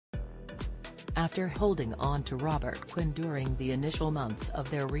After holding on to Robert Quinn during the initial months of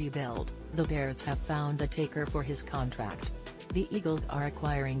their rebuild, the Bears have found a taker for his contract. The Eagles are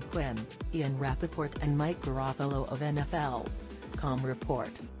acquiring Quinn, Ian Rappaport and Mike Garofalo of NFL.com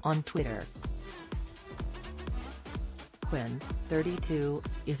report, on Twitter. Quinn, 32,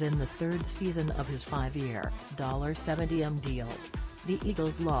 is in the third season of his 5-year, $70 deal. The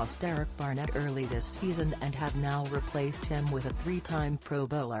Eagles lost Derek Barnett early this season and have now replaced him with a 3-time Pro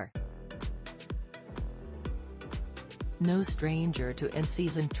Bowler. No stranger to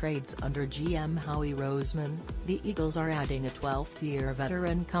in-season trades under GM Howie Roseman, the Eagles are adding a 12th-year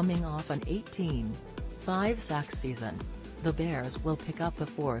veteran coming off an 18-5-sack season. The Bears will pick up a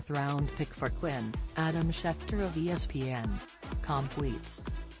 4th-round pick for Quinn, Adam Schefter of ESPN.com tweets.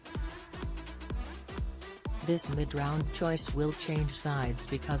 This mid-round choice will change sides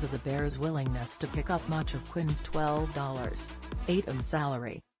because of the Bears' willingness to pick up much of Quinn's $12.8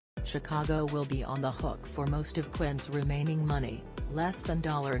 salary. Chicago will be on the hook for most of Quinn's remaining money, less than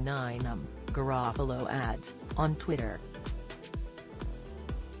 $9, Garofalo adds, on Twitter.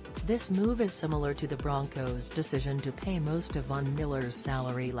 This move is similar to the Broncos' decision to pay most of Von Miller's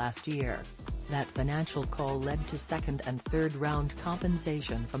salary last year. That financial call led to 2nd and 3rd round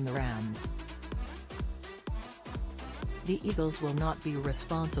compensation from the Rams. The Eagles will not be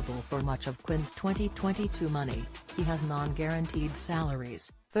responsible for much of Quinn's 2022 money. He has non-guaranteed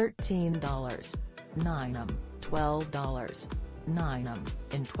salaries, $13, $9, $12, $9,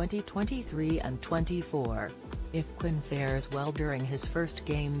 in 2023 and 24. If Quinn fares well during his first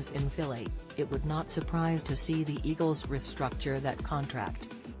games in Philly, it would not surprise to see the Eagles restructure that contract.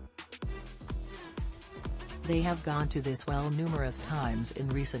 They have gone to this well numerous times in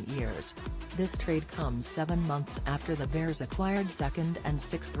recent years. This trade comes 7 months after the Bears acquired 2nd and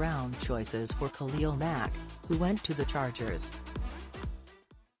 6th round choices for Khalil Mack, who went to the Chargers.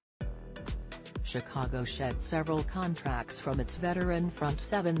 Chicago shed several contracts from its veteran front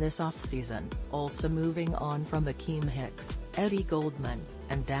seven this offseason, also moving on from Akeem Hicks, Eddie Goldman,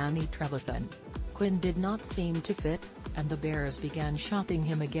 and Danny Trevathan. Quinn did not seem to fit, and the Bears began shopping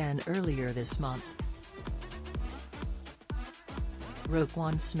him again earlier this month.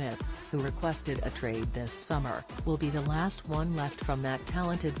 Roquan Smith, who requested a trade this summer, will be the last one left from that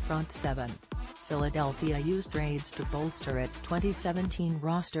talented front seven. Philadelphia used trades to bolster its 2017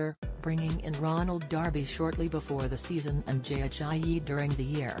 roster, bringing in Ronald Darby shortly before the season and Jay Ajayi during the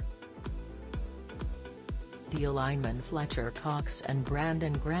year. D-linemen Fletcher Cox and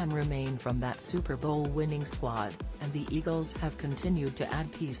Brandon Graham remain from that Super Bowl winning squad, and the Eagles have continued to add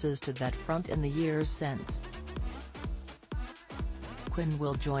pieces to that front in the years since. Quinn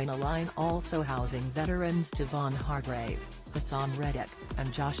will join a line also housing veterans Devon Hargrave, Hassan Reddick,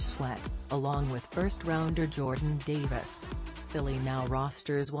 and Josh Sweat, along with first-rounder Jordan Davis. Philly now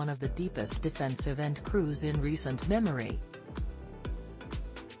rosters one of the deepest defensive end crews in recent memory.